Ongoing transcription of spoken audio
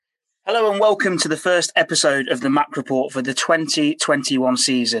Hello and welcome to the first episode of the Mac Report for the 2021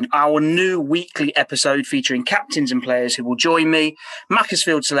 season, our new weekly episode featuring captains and players who will join me,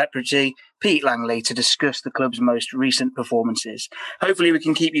 Macclesfield celebrity Pete Langley, to discuss the club's most recent performances. Hopefully we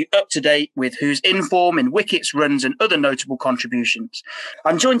can keep you up to date with who's in form in wickets, runs and other notable contributions.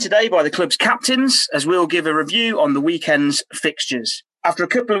 I'm joined today by the club's captains as we'll give a review on the weekend's fixtures. After a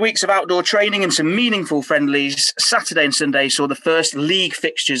couple of weeks of outdoor training and some meaningful friendlies, Saturday and Sunday saw the first league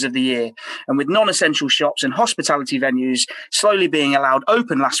fixtures of the year. And with non-essential shops and hospitality venues slowly being allowed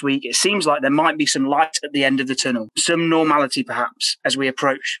open last week, it seems like there might be some light at the end of the tunnel. Some normality, perhaps, as we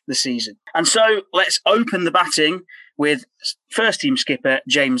approach the season. And so let's open the batting with first team skipper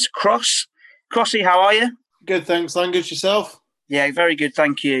James Cross. Crossy, how are you? Good, thanks, Langus. Yourself? Yeah, very good,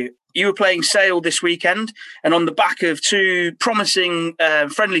 thank you. You were playing Sale this weekend, and on the back of two promising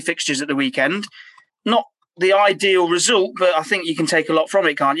friendly fixtures at the weekend, not the ideal result, but I think you can take a lot from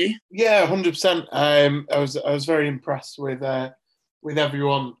it, can't you? Yeah, 100%. I was very impressed with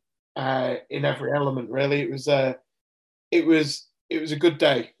everyone in every element. Really, it was a good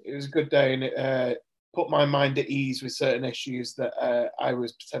day. It was a good day, and it put my mind at ease with certain issues that I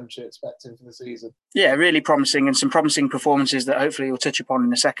was potentially expecting for the season. Yeah, really promising, and some promising performances that hopefully you'll touch upon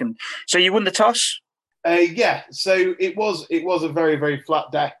in a second. So you won the toss? Yeah, so it was a very, very flat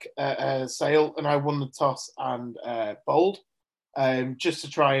deck Sale, and I won the toss and bowled, just to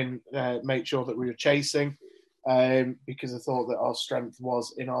try and make sure that we were chasing, because I thought that our strength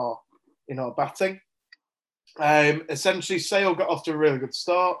was in our batting. Essentially, Sale got off to a really good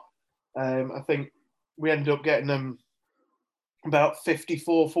start. I think we ended up getting them about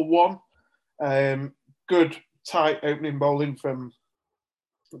 54 for 1. Good tight opening bowling from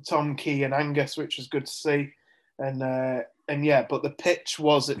Tom Key and Angus, which was good to see. And yeah, but the pitch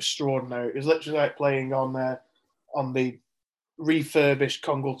was extraordinary. It was literally like playing on the refurbished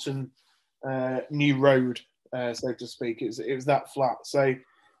Congleton new road, so to speak. It was that flat. So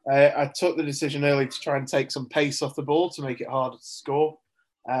I took the decision early to try and take some pace off the ball to make it harder to score.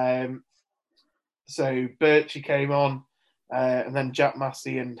 So Birchie came on, and then Jack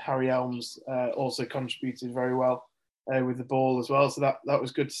Massey and Harry Elms also contributed very well with the ball as well. So that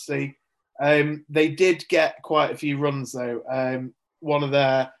was good to see. They did get quite a few runs though. One of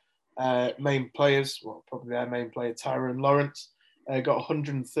their main players, well, probably their main player, Tyrone Lawrence, got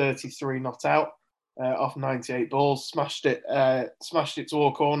 133 not out off 98 balls. Smashed it to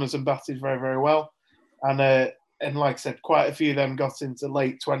all corners and batted very, very well. And like I said, quite a few of them got into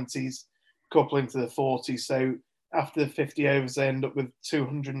late 20s. Couple into the 40s. So after the 50 overs, they end up with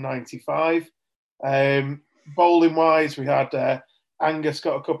 295. Bowling wise, we had Angus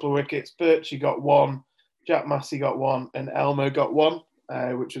got a couple of wickets, Birchie got 1, Jack Massey got 1, and Elmo got 1,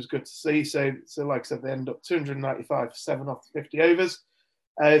 which was good to see. So like I said, they end up 295 for 7 off the 50 overs.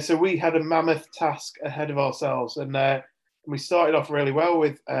 So we had a mammoth task ahead of ourselves, and we started off really well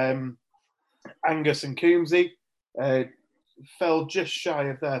with Angus and Coombsy. Fell just shy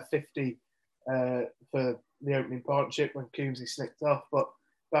of their 50 for the opening partnership when Coombsy snicked off, but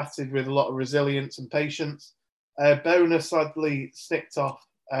batted with a lot of resilience and patience. Boner sadly snicked off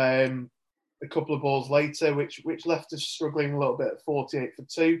a couple of balls later, which left us struggling a little bit at 48 for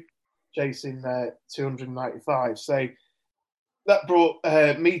 2, chasing 295. So that brought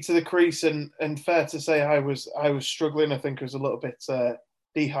me to the crease, and fair to say I was struggling. I think I was a little bit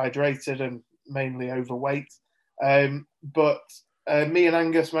dehydrated and mainly overweight. But me and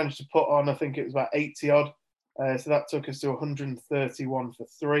Angus managed to put on, I think it was about 80 odd. So that took us to 131 for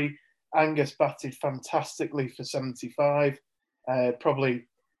 3. Angus batted fantastically for 75. Probably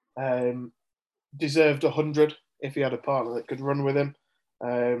deserved 100 if he had a partner that could run with him.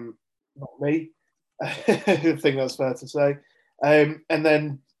 Not me. I think that's fair to say. And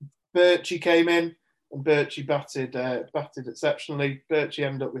then Birchie came in, and Birchie batted exceptionally. Birchie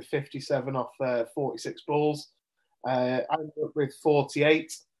ended up with 57 off 46 balls. I ended up with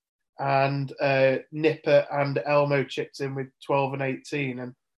 48, and Nipper and Elmo chipped in with 12 and 18,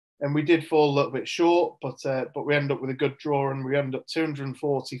 and we did fall a little bit short, but we ended up with a good draw, and we ended up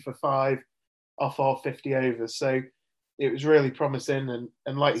 240 for 5 off our 50 overs. So it was really promising,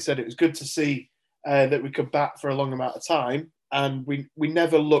 and like you said, it was good to see that we could bat for a long amount of time, and we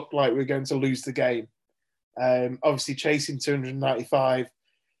never looked like we were going to lose the game. Obviously, chasing 295.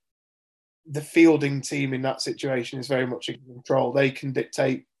 The fielding team in that situation is very much in control. They can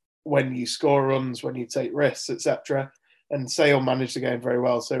dictate when you score runs, when you take risks, etc. And Sale managed the game very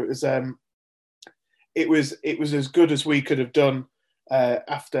well. So it was as good as we could have done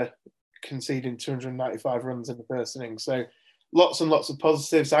after conceding 295 runs in the first innings. So lots and lots of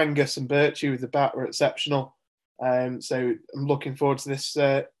positives. Angus and Birchie with the bat were exceptional. So I'm looking forward to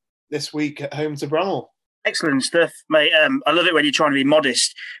this week at home to Bramall. Excellent stuff, mate. I love it when you're trying to be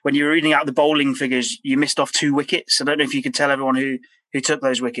modest. When you were reading out the bowling figures, you missed off 2 wickets. I don't know if you could tell everyone who took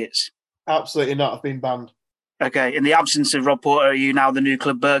those wickets. Absolutely not. I've been banned. Okay. In the absence of Rob Porter, are you now the new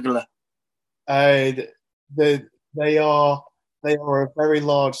club burglar? They are a very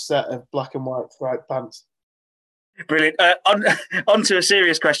large set of black and white striped pants. Brilliant. On to a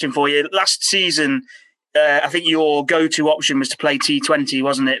serious question for you. Last season, I think your go-to option was to play T20,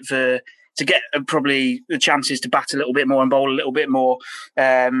 wasn't it, to get probably the chances to bat a little bit more and bowl a little bit more,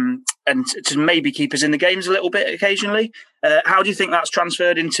 and to maybe keep us in the games a little bit occasionally. How do you think that's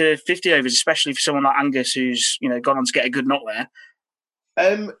transferred into 50 overs, especially for someone like Angus, who's gone on to get a good knock there?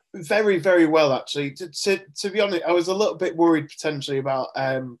 Very, very well, actually. To be honest, I was a little bit worried potentially about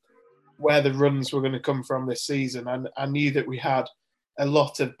where the runs were going to come from this season, and I knew that we had a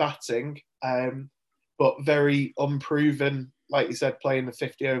lot of batting, but very unproven, like you said, playing the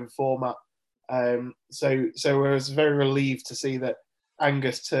 50-over format. So I was very relieved to see that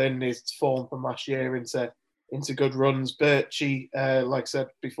Angus turned his form from last year into good runs. Birchie, like I said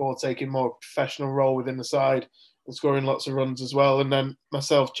before, taking more professional role within the side and scoring lots of runs as well. And then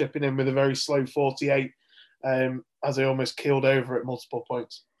myself chipping in with a very slow 48, as I almost keeled over at multiple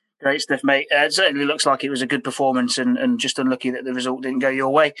points. Great stuff, mate. It certainly looks like it was a good performance and just unlucky that the result didn't go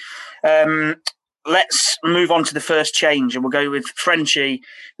your way. Let's move on to the first change, and we'll go with Frenchie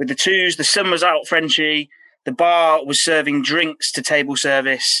with the 2s. The sun was out, Frenchie. The bar was serving drinks to table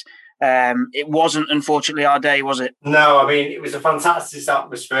service. It wasn't, unfortunately, our day, was it? No, I mean, it was a fantastic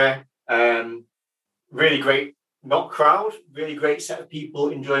atmosphere. Really great not crowd, really great set of people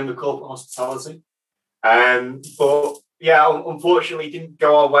enjoying the corporate hospitality. But, yeah, unfortunately, didn't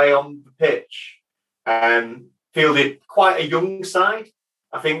go our way on the pitch. Fielded quite a young side.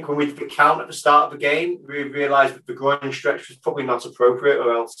 I think when we did the count at the start of the game, we realised that the groin stretch was probably not appropriate,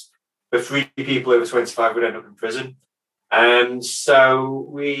 or else the 3 people over 25 would end up in prison. So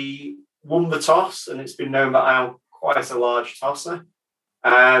we won the toss, and it's been known that I'm quite a large tosser,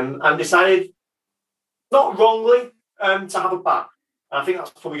 and decided, not wrongly, to have a bat. And I think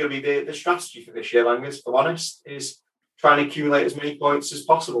that's probably going to be the strategy for this year, Langers, if I'm honest, is try and accumulate as many points as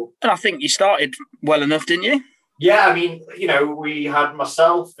possible. And I think you started well enough, didn't you? Yeah, I mean, we had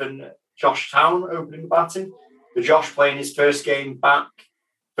myself and Josh Town opening the batting. The Josh playing his first game back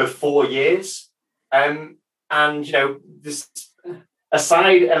for 4 years. And, this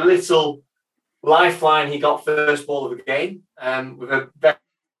aside a little lifeline, he got first ball of the game with a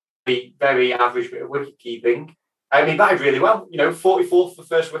very, very average bit of wicket keeping. He batted really well, 44th for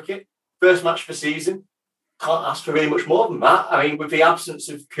first wicket, first match for season. Can't ask for really much more than that. I mean, with the absence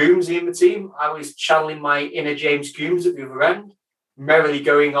of Coombsy in the team, I was channeling my inner James Coombs at the other end, merrily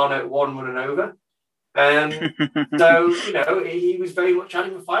going on at 1 run and over. So, he was very much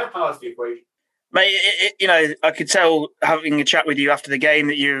adding the firepower to the equation. Mate, I could tell having a chat with you after the game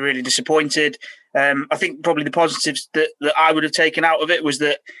that you were really disappointed. I think probably the positives that I would have taken out of it was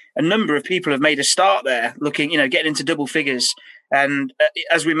that a number of people have made a start there, looking, getting into double figures. And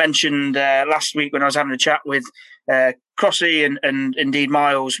as we mentioned last week when I was having a chat with Crossy and indeed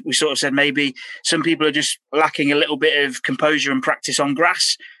Miles, we sort of said maybe some people are just lacking a little bit of composure and practice on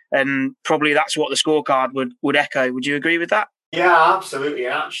grass. And probably that's what the scorecard would echo. Would you agree with that? Yeah, absolutely.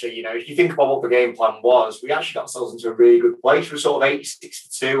 And actually, if you think about what the game plan was, we actually got ourselves into a really good place. We were sort of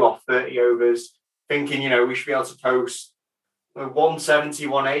 86-2 off 30 overs, thinking, we should be able to post 170,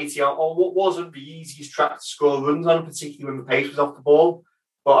 180 on what wasn't the easiest track to score runs on, particularly when the pace was off the ball.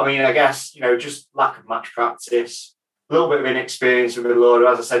 But I mean, I guess, just lack of match practice, a little bit of inexperience with middle order.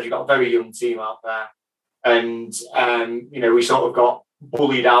 As I said, you've got a very young team out there. And, we sort of got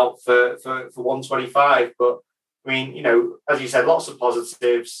bullied out for 125. But I mean, as you said, lots of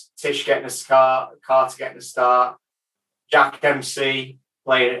positives. Tish getting a start, Carter getting a start, Jack MC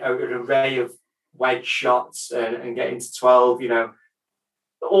playing an array of wedge shots and getting to 12,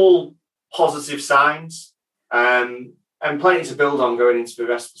 all positive signs and plenty to build on going into the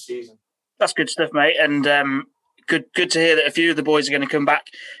rest of the season. That's good stuff, mate. And good to hear that a few of the boys are going to come back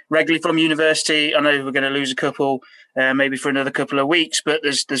regularly from university. I know we're going to lose a couple, maybe for another couple of weeks, but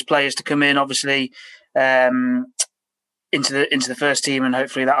there's players to come in, obviously, into the first team, and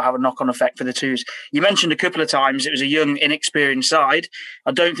hopefully that'll have a knock-on effect for the 2s. You mentioned a couple of times it was a young, inexperienced side.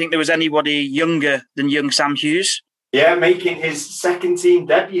 I don't think there was anybody younger than young Sam Hughes. Yeah, making his second team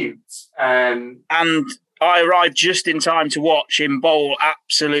debut. And I arrived just in time to watch him bowl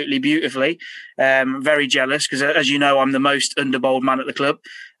absolutely beautifully. Very jealous because, as you know, I'm the most under-bowled man at the club.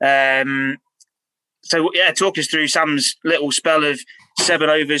 So, yeah, talk us through Sam's little spell of 7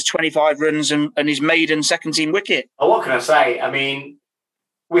 overs, 25 runs and his maiden second-team wicket. Oh, what can I say? I mean,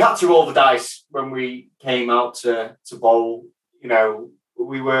 we had to roll the dice when we came out to bowl. You know,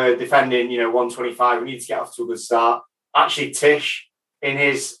 we were defending, 125. We needed to get off to a good start. Actually, Tish, in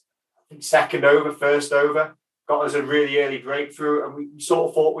his first over, got us a really early breakthrough, and we sort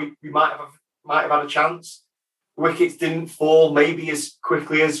of thought we might have had a chance. Wickets didn't fall maybe as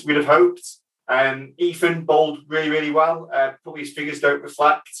quickly as we'd have hoped. Ethan bowled really, really well. Probably his figures don't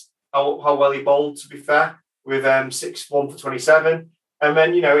reflect how well he bowled, to be fair, with 1 for 27. And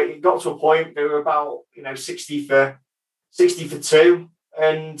then, it got to a point they were about, 60 for 2,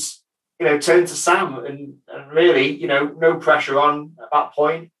 and, turned to Sam, and really, no pressure on at that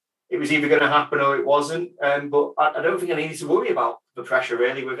point. It was either going to happen or it wasn't. But I don't think I needed to worry about the pressure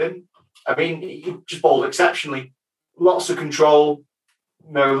really with him. I mean, he just bowled exceptionally. Lots of control,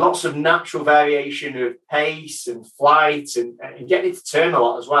 lots of natural variation of pace and flight, and getting it to turn a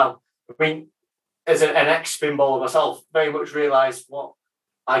lot as well. I mean, as an ex-spin bowler myself, very much realised what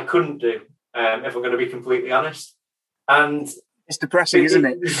I couldn't do, if I'm going to be completely honest. And it's depressing, isn't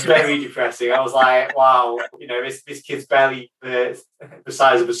it? It's very depressing. I was like, wow, this kid's barely the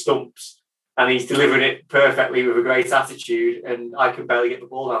size of a stumps, and he's delivering it perfectly with a great attitude, and I can barely get the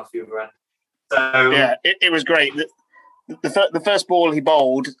ball down to the other end. So yeah, it was great. The first ball he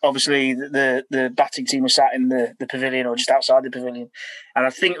bowled, obviously the batting team was sat in the pavilion or just outside the pavilion, and I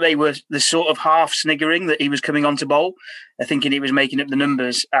think they were the sort of half sniggering that he was coming on to bowl, thinking he was making up the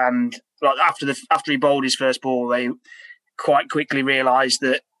numbers. And like after he bowled his first ball, they quite quickly realised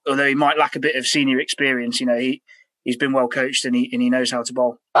that although he might lack a bit of senior experience, he's been well coached and he knows how to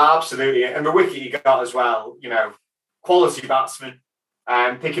bowl. Absolutely, and the wicket he got as well, quality batsman,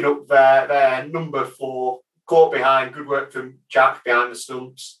 picking up their number 4. Caught behind, good work from Jack behind the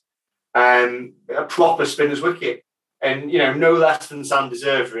stumps. A proper spinner's wicket. And, no less than Sam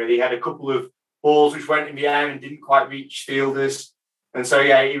deserved, really. He had a couple of balls which went in the air and didn't quite reach fielders. And so,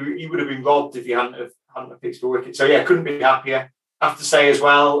 yeah, he would have been robbed if he hadn't have picked the wicket. So, yeah, couldn't be happier. I have to say as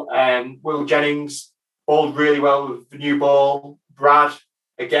well, Will Jennings bowled really well with the new ball. Brad,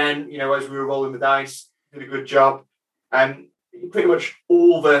 again, as we were rolling the dice, did a good job. And pretty much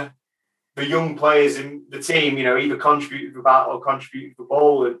all the young players in the team, either contributed for bat or contributed for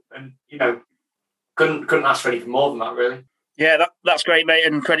ball, and couldn't ask for anything more than that, really. Yeah, that's great, mate,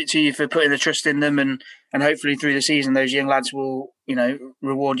 and credit to you for putting the trust in them, and hopefully through the season those young lads will,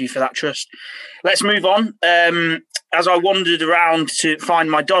 reward you for that trust. Let's move on. As I wandered around to find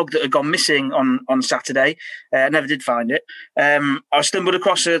my dog that had gone missing on Saturday, I never did find it. I stumbled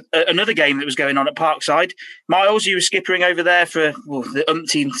across another game that was going on at Parkside. Miles, you were skippering over there for the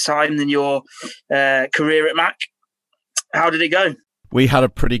umpteenth time in your career at Mac. How did it go? We had a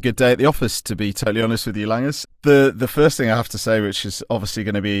pretty good day at the office, to be totally honest with you, Langers. The first thing I have to say, which is obviously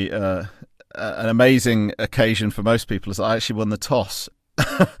going to be an amazing occasion for most people, is I actually won the toss.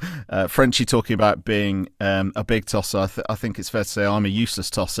 Frenchie talking about being a big tosser. I think it's fair to say I'm a useless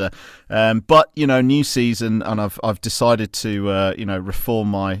tosser. But new season, and I've decided to reform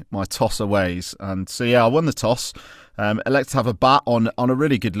my tosser ways. And so I won the toss. Elect to have a bat on a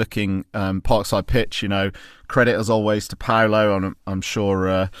really good looking Parkside pitch. Credit as always to Paolo, and I'm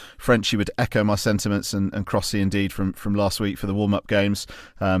sure Frenchie would echo my sentiments, and Crossy indeed from last week for the warm up games.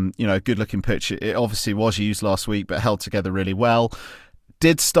 Good looking pitch. It obviously was used last week, but held together really well.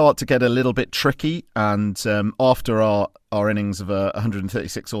 Did start to get a little bit tricky, and after our innings of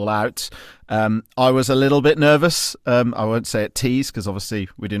 136 all out, I was a little bit nervous. I won't say at tees, because obviously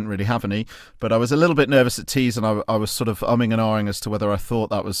we didn't really have any, but I was a little bit nervous at tees, and I was sort of umming and ahhing as to whether I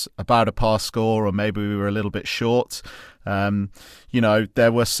thought that was about a par score or maybe we were a little bit short.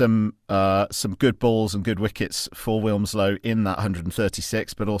 There were some good balls and good wickets for Wilmslow in that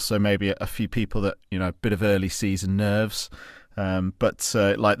 136, but also maybe a few people that, a bit of early season nerves. But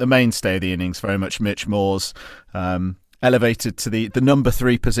the mainstay of the innings, very much Mitch Moores, elevated to the number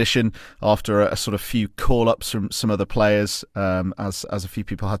 3 position after a sort of few call-ups from some other players, as a few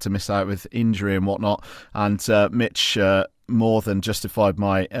people had to miss out with injury and whatnot. And Mitch more than justified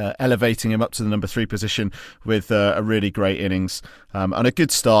my elevating him up to the number 3 position with a really great innings, and a good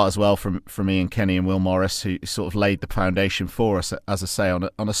start as well from Ian Kenny and Will Morris, who sort of laid the foundation for us, as I say, on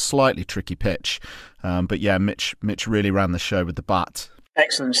a slightly tricky pitch. But yeah, Mitch really ran the show with the bat.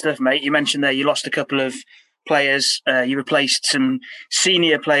 Excellent stuff, mate. You mentioned there you lost a couple of players. You replaced some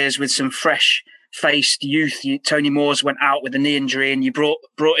senior players with some fresh-faced youth. Tony Moores went out with a knee injury, and you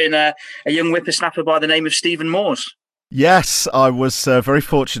brought in a young whippersnapper by the name of Stephen Moores. Yes, I was very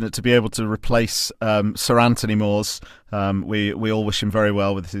fortunate to be able to replace Sir Anthony Moores. We all wish him very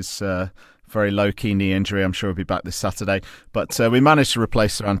well with his very low-key knee injury. I'm sure he'll be back this Saturday. But we managed to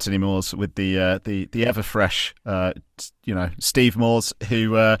replace Sir Anthony Moores with the ever-fresh, Steve Moores,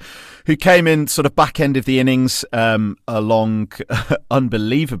 who came in sort of back end of the innings, along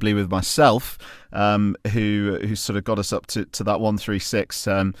unbelievably with myself, who sort of got us up to that 136.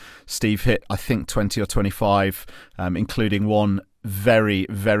 Steve hit, I think, 20 or 25, including one very,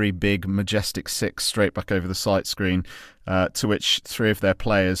 very big, majestic six straight back over the sight screen, to which three of their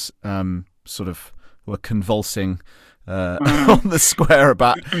players sort of were convulsing on the square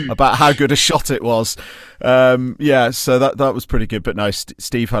about how good a shot it was. So that was pretty good. But no,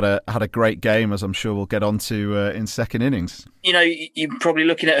 Steve had a great game, as I'm sure we'll get on to in second innings. You know, you're probably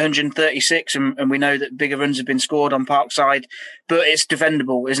looking at 136, and we know that bigger runs have been scored on Parkside, but it's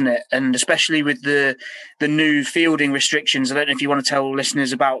defendable, isn't it? And especially with the new fielding restrictions. I don't know if you want to tell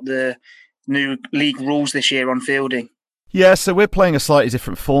listeners about the new league rules this year on fielding. Yeah, so we're playing a slightly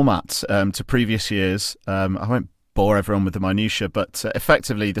different format to previous years. I won't bore everyone with the minutiae, but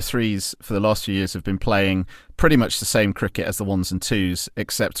effectively the threes for the last few years have been playing pretty much the same cricket as the ones and twos,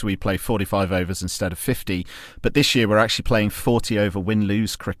 except we play 45 overs instead of 50. But this year we're actually playing 40 over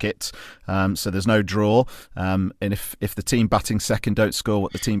win-lose cricket, so there's no draw. And if the team batting second don't score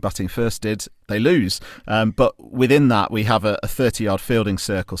what the team batting first did, they lose. But within that we have a 30-yard fielding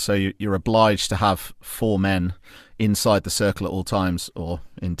circle, so you're obliged to have 4 men inside the circle at all times, or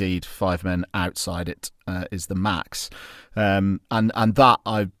indeed 5 men outside it is the max. And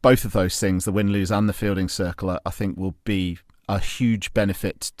both of those things, the win-lose and the fielding circle, I think will be a huge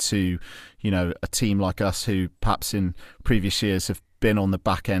benefit to, a team like us who perhaps in previous years have been on the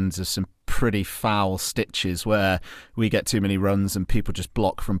back ends of some pretty foul stitches where we get too many runs and people just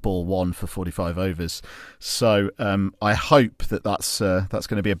block from ball one for 45 overs. So I hope that's going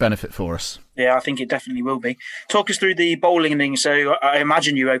to be a benefit for us. Yeah, I think it definitely will be. Talk us through the bowling innings. So I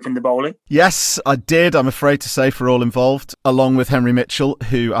imagine you opened the bowling. Yes, I did. I'm afraid to say, for all involved, along with Henry Mitchell,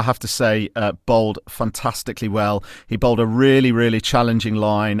 who I have to say bowled fantastically well. He bowled a really, really challenging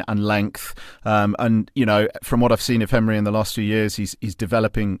line and length. And from what I've seen of Henry in the last few years, he's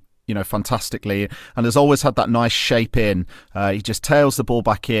developing fantastically, and has always had that nice shape in. He just tails the ball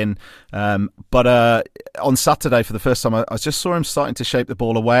back in. But on Saturday, for the first time, I just saw him starting to shape the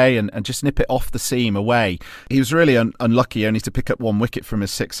ball away and just nip it off the seam away. He was really unlucky only to pick up 1 wicket from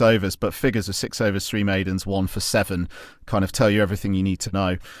his 6 overs, but figures of 6 overs, 3 maidens, 1 for 7 kind of tell you everything you need to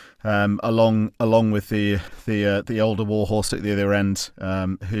know. Along with the older warhorse at the other end,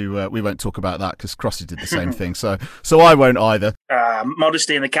 who we won't talk about that because Crossy did the same thing, so I won't either.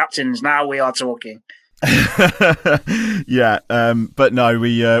 Modesty in the captains. Now we are talking. Yeah, but no,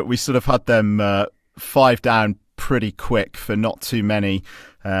 we sort of had them 5 down pretty quick for not too many.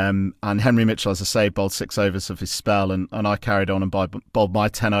 And Henry Mitchell, as I say, bowled 6 overs of his spell, and I carried on and bowled my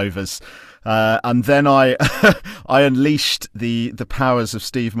 10 overs. And then I unleashed the powers of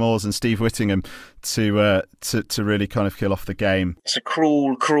Steve Moores and Steve Whittingham to really kind of kill off the game. It's a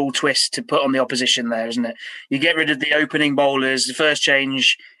cruel twist to put on the opposition there, isn't it? You get rid of the opening bowlers, the first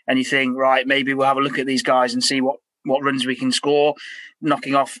change, and you think, right, maybe we'll have a look at these guys and see what runs we can score.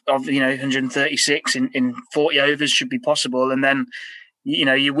 Knocking off 136 in 40 overs should be possible, and then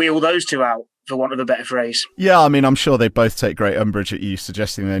you wheel those two out, for want of a better phrase. Yeah, I mean, I'm sure they both take great umbrage at you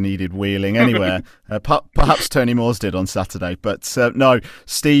suggesting they needed wheeling anywhere. Perhaps Tony Moores did on Saturday, but no,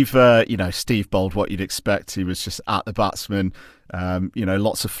 Steve, Steve bowled what you'd expect. He was just at the batsman,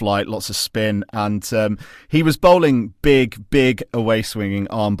 lots of flight, lots of spin, and he was bowling big away swinging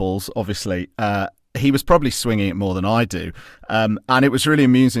arm balls, obviously. He was probably swinging it more than I do. And it was really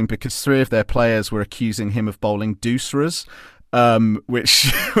amusing because 3 of their players were accusing him of bowling dooseras. Which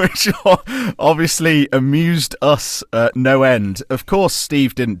obviously amused us no end. Of course,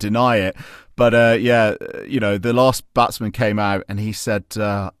 Steve didn't deny it, but the last batsman came out and he said,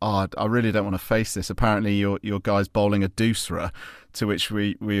 I really don't want to face this. Apparently, your guy's bowling a doosera. To which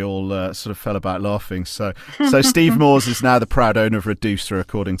we all sort of fell about laughing. So Steve Moores is now the proud owner of a doosera,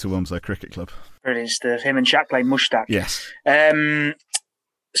 according to Wilmslow Cricket Club. Brilliant stuff. Him and Shaq play Mushtaq. Yes.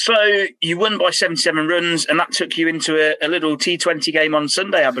 So you won by 77 runs, and that took you into a little T20 game on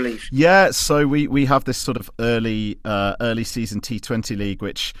Sunday, I believe. Yeah, so we have this sort of early season T20 league,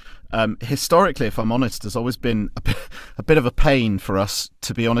 which historically, if I'm honest, has always been a bit of a pain for us,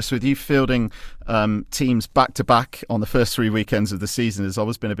 to be honest with you. Fielding teams back-to-back on the first 3 weekends of the season has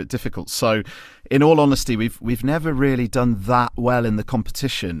always been a bit difficult. So in all honesty, we've never really done that well in the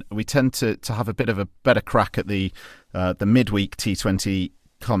competition. We tend to have a bit of a better crack at the midweek T20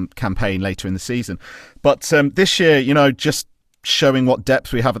 campaign later in the season, but this year, just showing what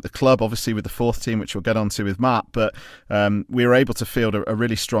depth we have at the club, obviously with the fourth team, which we'll get onto with Matt. But we were able to field a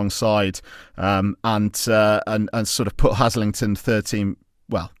really strong side and sort of put Haslington third team,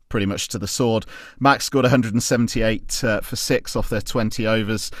 well, pretty much to the sword. Max scored 178 for 6 off their 20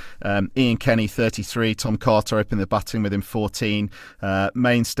 overs. Ian Kenny 33. Tom Carter opened the batting with him 14.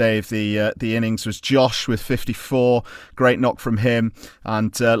 Mainstay of the innings was Josh with 54. Great knock from him.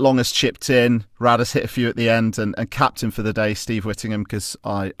 And Long has chipped in. Rad has hit a few at the end. And captain for the day, Steve Whittingham, because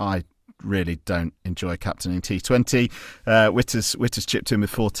I really don't enjoy captaining T20. Witters chipped in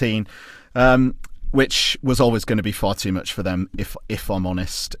with 14. Which was always going to be far too much for them, if I'm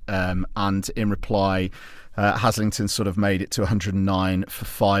honest. And in reply, Haslington sort of made it to 109 for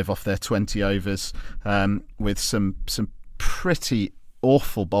 5 off their 20 overs, with some pretty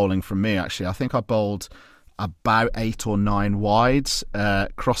awful bowling from me, actually. I think I bowled about 8 or 9 wides.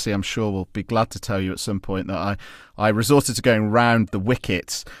 Crossy, I'm sure, will be glad to tell you at some point that I resorted to going round the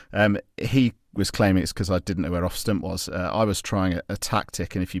wickets. He was claiming it's because I didn't know where off stump was. I was trying a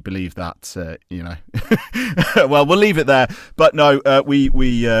tactic, and if you believe that, well, we'll leave it there. But no, we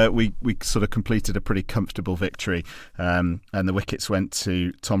sort of completed a pretty comfortable victory, and the wickets went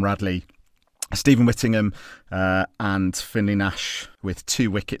to Tom Radley, Stephen Whittingham, and Finlay Nash with 2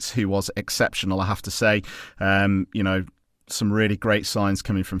 wickets, who was exceptional, I have to say. Some really great signs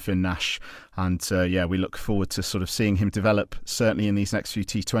coming from Finn Nash, and we look forward to sort of seeing him develop, certainly in these next few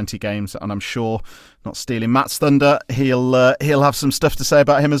T20 games, and I'm sure, not stealing Matt's thunder, he'll have some stuff to say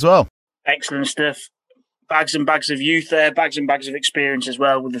about him as well. Excellent stuff. Bags and bags of youth there, bags and bags of experience as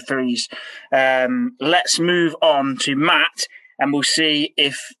well with the threes. Let's move on to Matt, and we'll see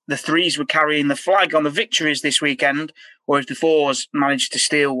if the threes were carrying the flag on the victories this weekend, or if the fours managed to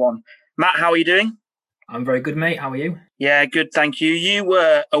steal one. Matt, how are you doing? I'm very good, mate. How are you? Yeah, good, thank you. You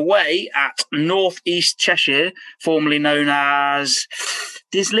were away at North East Cheshire, formerly known as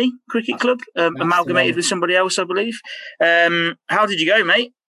Disley Cricket Club, amalgamated with somebody else, I believe. How did you go,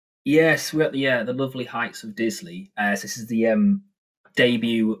 mate? Yes, we're at the lovely heights of Disley. So this is the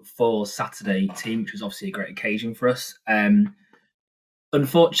debut for Saturday team, which was obviously a great occasion for us.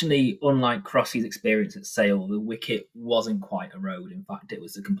 Unfortunately, unlike Crossy's experience at Sale, the wicket wasn't quite a road. In fact, it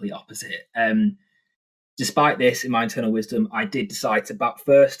was the complete opposite. Despite this, in my internal wisdom, I did decide to bat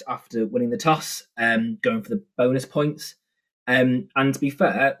first after winning the toss, going for the bonus points. And to be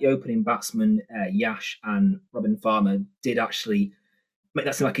fair, the opening batsmen, Yash and Robin Farmer, did actually make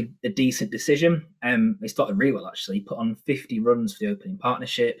that seem like a decent decision. They started really well, actually, put on 50 runs for the opening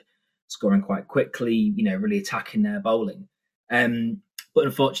partnership, scoring quite quickly, really attacking their bowling. But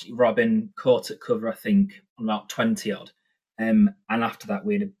unfortunately, Robin caught at cover, I think, on about 20 odd. And after that,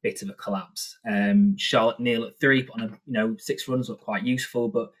 we had a bit of a collapse. Charlotte Neal at 3, put on 6 runs, looked quite useful,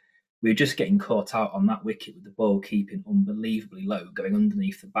 but we were just getting caught out on that wicket with the ball keeping unbelievably low, going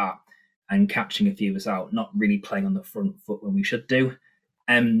underneath the bat and catching a few of us out, not really playing on the front foot when we should do.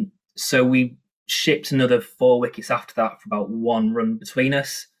 So we shipped another 4 wickets after that for about 1 run between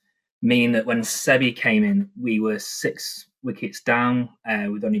us, meaning that when Sebi came in, we were 6 wickets down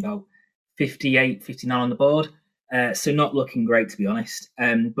with only about 58, 59 on the board. So not looking great, to be honest.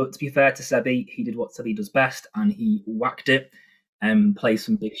 But to be fair to Sebi, he did what Sebi does best, and he whacked it, played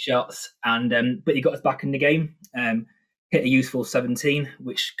some big shots, and but he got us back in the game. Hit a useful 17,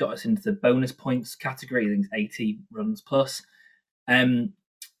 which got us into the bonus points category, I think 80 runs plus.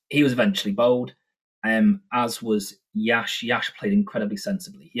 He was eventually bowled, as was Yash. Yash played incredibly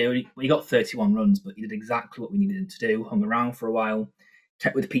sensibly. He got 31 runs, but he did exactly what we needed him to do, hung around for a while,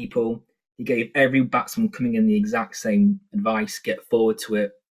 kept with people. He gave every batsman coming in the exact same advice, get forward to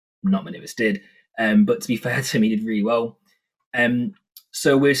it. Not many of us did. But to be fair to him, he did really well.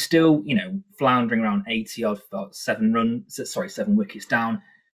 So we're still, floundering around 80 odd, about 7 wickets down.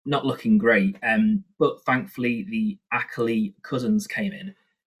 Not looking great. But thankfully, the Ackley cousins came in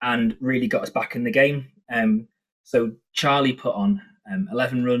and really got us back in the game. So Charlie put on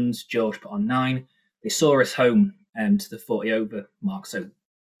 11 runs, George put on 9. They saw us home to the 40 over mark, so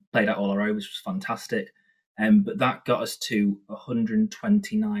played out all our overs, which was fantastic. But that got us to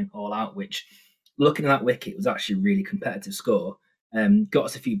 129 all out, which, looking at that wicket, was actually a really competitive score. Got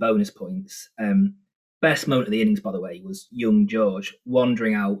us a few bonus points. Best moment of the innings, by the way, was young George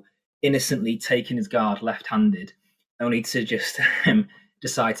wandering out, innocently taking his guard left-handed, only to just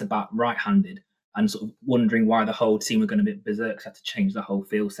decide to bat right-handed, and sort of wondering why the whole team were going to be berserk, so had to change the whole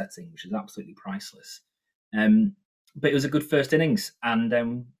field setting, which is absolutely priceless. But it was a good first innings,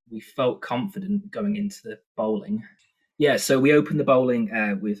 and we felt confident going into the bowling. Yeah, so we opened the bowling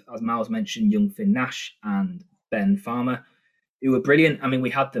with, as Miles mentioned, young Finn Nash and Ben Farmer, who were brilliant. I mean, we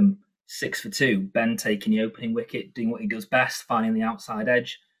had them 6 for 2. Ben taking the opening wicket, doing what he does best, finding the outside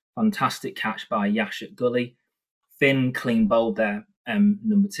edge. Fantastic catch by Yash at Gully. Finn clean bowled there,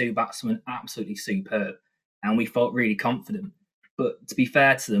 number 2 batsman, absolutely superb. And we felt really confident. But to be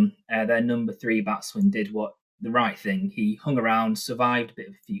fair to them, their number 3 batsman did the right thing. He hung around, survived a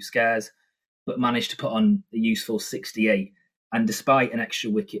few scares, but managed to put on the useful 68. And despite an extra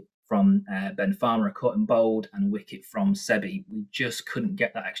wicket from Ben Farmer, a cut and bowled, and a wicket from Sebi, we just couldn't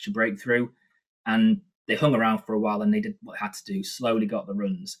get that extra breakthrough. And they hung around for a while and they did what they had to do, slowly got the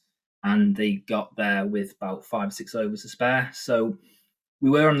runs. And they got there with about 5 or 6 overs to spare. So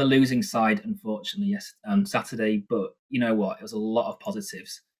we were on the losing side, unfortunately, on Saturday. But you know what? It was a lot of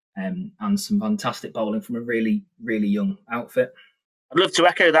positives and some fantastic bowling from a really, really young outfit. I'd love to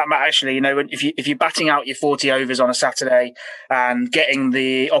echo that, Matt. Actually, if you're batting out your 40 overs on a Saturday and getting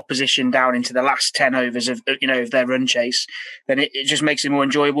the opposition down into the last 10 overs of their run chase, then it just makes it more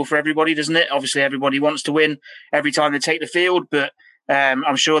enjoyable for everybody, doesn't it? Obviously, everybody wants to win every time they take the field, but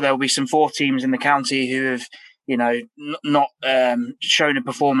I'm sure there will be some 4 teams in the county who have not shown a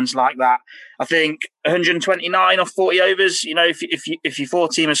performance like that. I think 129 off 40 overs. If your 4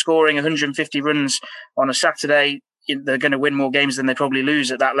 team are scoring 150 runs on a Saturday, they're going to win more games than they probably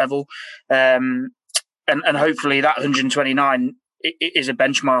lose at that level. And hopefully that 129 is a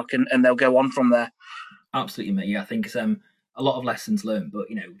benchmark, and they'll go on from there. Absolutely, mate. Yeah, I think it's a lot of lessons learned, but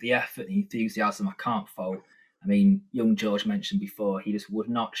the effort, the enthusiasm, I can't fault. I mean, young George mentioned before, he just would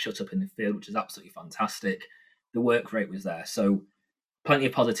not shut up in the field, which is absolutely fantastic. The work rate was there. So plenty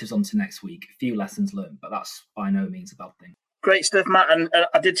of positives on to next week. A few lessons learned, but that's by no means a bad thing. Great stuff, Matt. And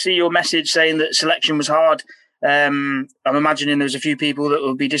I did see your message saying that selection was hard. I'm imagining there's a few people that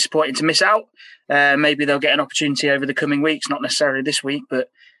will be disappointed to miss out. Maybe they'll get an opportunity over the coming weeks, not necessarily this week,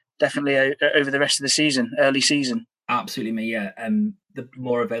 but definitely over the rest of the season, early season. Absolutely, mate. Yeah. The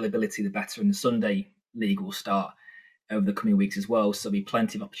more availability, the better. And the Sunday League will start over the coming weeks as well, so there'll be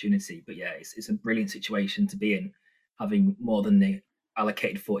plenty of opportunity. But yeah, it's a brilliant situation to be in, having more than the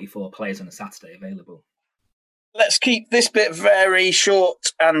allocated 44 players on a Saturday available. Let's keep this bit very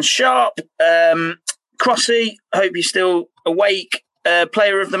short and sharp. Crossy, hope you're still awake.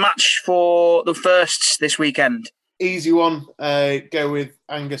 Player of the match for the Firsts this weekend? Easy one. Go with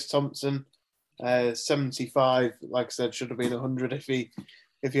Angus Thompson. 75, like I said, should have been 100 if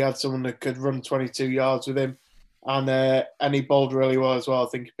he had someone that could run 22 yards with him. And he bowled really well as well. I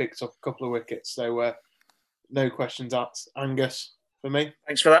think he picked up a couple of wickets. So no questions asked. Angus for me.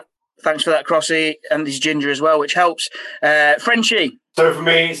 Thanks for that, Crossy, and his ginger as well, which helps. Frenchie. So for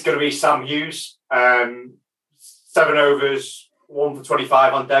me, it's going to be Sam Hughes. 7 overs, 1 for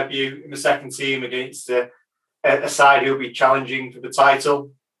 25 on debut in the second team against a side who'll be challenging for the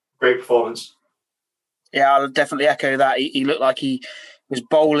title. Great performance. Yeah, I'll definitely echo that. He looked like he was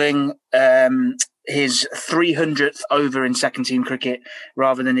bowling his 300th over in second team cricket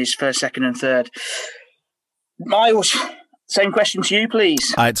rather than his first, second and third. Miles, same question to you,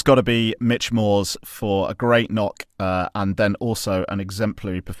 please. It's got to be Mitch Moores for a great knock and then also an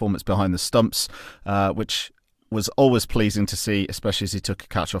exemplary performance behind the stumps, which was always pleasing to see, especially as he took a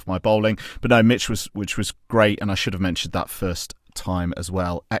catch off my bowling. But no, which was great, and I should have mentioned that first time as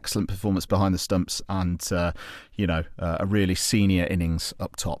well. Excellent performance behind the stumps and, a really senior innings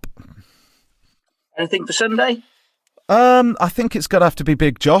up top. Anything for Sunday? I think it's going to have to be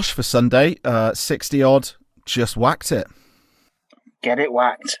Big Josh for Sunday. 60-odd, just whacked it. Get it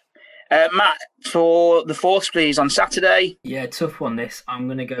whacked. Matt, for the Fourths, please, on Saturday. Yeah, tough one this. I'm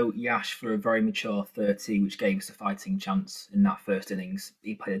going to go Yash for a very mature 30, which gave us a fighting chance in that first innings.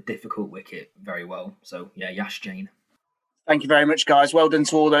 He played a difficult wicket very well. So, yeah, Yash Jane. Thank you very much, guys. Well done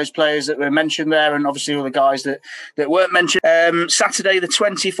to all those players that were mentioned there, and obviously all the guys that weren't mentioned. Saturday, the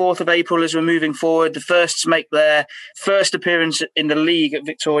 24th of April, as we're moving forward, the Firsts make their first appearance in the league at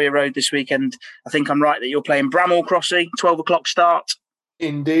Victoria Road this weekend. I think I'm right that you're playing Bramall, Crossy, 12 o'clock start.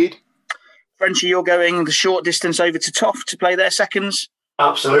 Indeed. Frenchie, you're going the short distance over to Toft to play their seconds.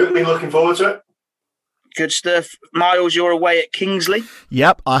 Absolutely, looking forward to it. Good stuff. Miles, you're away at Kingsley.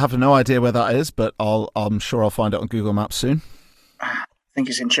 Yep, I have no idea where that is, but I'm sure I'll find it on Google Maps soon. I think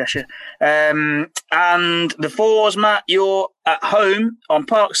it's in Cheshire. And the Fours, Matt, you're at home on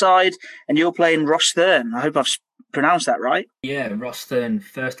Parkside and you're playing Rosthern. I hope I've pronounced that right. Yeah, Rosthern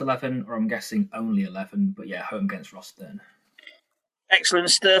first 11, or I'm guessing only 11, but yeah, home against Rosthern. Excellent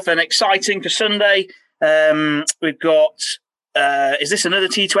stuff and exciting for Sunday. We've got... is this another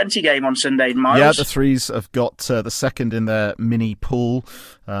T20 game on Sunday, Miles? Yeah, the Threes have got the second in their mini pool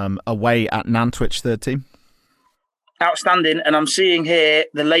away at Nantwich, third team. Outstanding. And I'm seeing here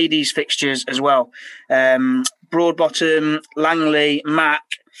the ladies' fixtures as well. Broadbottom, Langley, Mac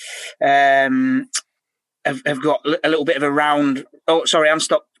have got a little bit of a round. Oh, sorry, and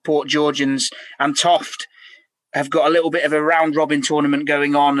Stockport Georgians and Toft have got a little bit of a round robin tournament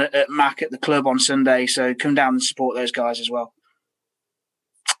going on at Mac at the club on Sunday. So come down and support those guys as well.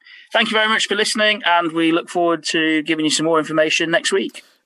 Thank you very much for listening, and we look forward to giving you some more information next week.